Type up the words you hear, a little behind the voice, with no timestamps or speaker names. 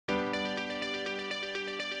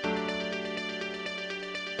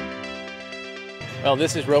Well,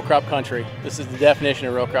 this is row crop country. This is the definition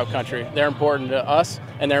of row crop country. They're important to us,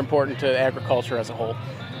 and they're important to agriculture as a whole.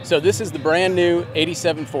 So this is the brand new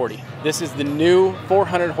 8740. This is the new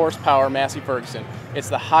 400 horsepower Massey Ferguson. It's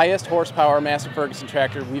the highest horsepower Massey Ferguson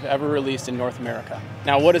tractor we've ever released in North America.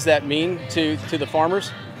 Now, what does that mean to the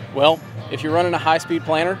farmers? Well, if you're running a high-speed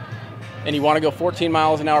planter and you want to go 14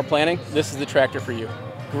 miles an hour planting, this is the tractor for you.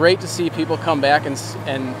 Great to see people come back and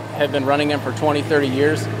have been running them for 20, 30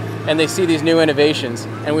 years, and they see these new innovations,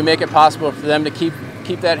 and we make it possible for them to keep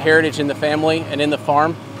that heritage in the family and in the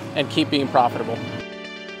farm and keep being profitable.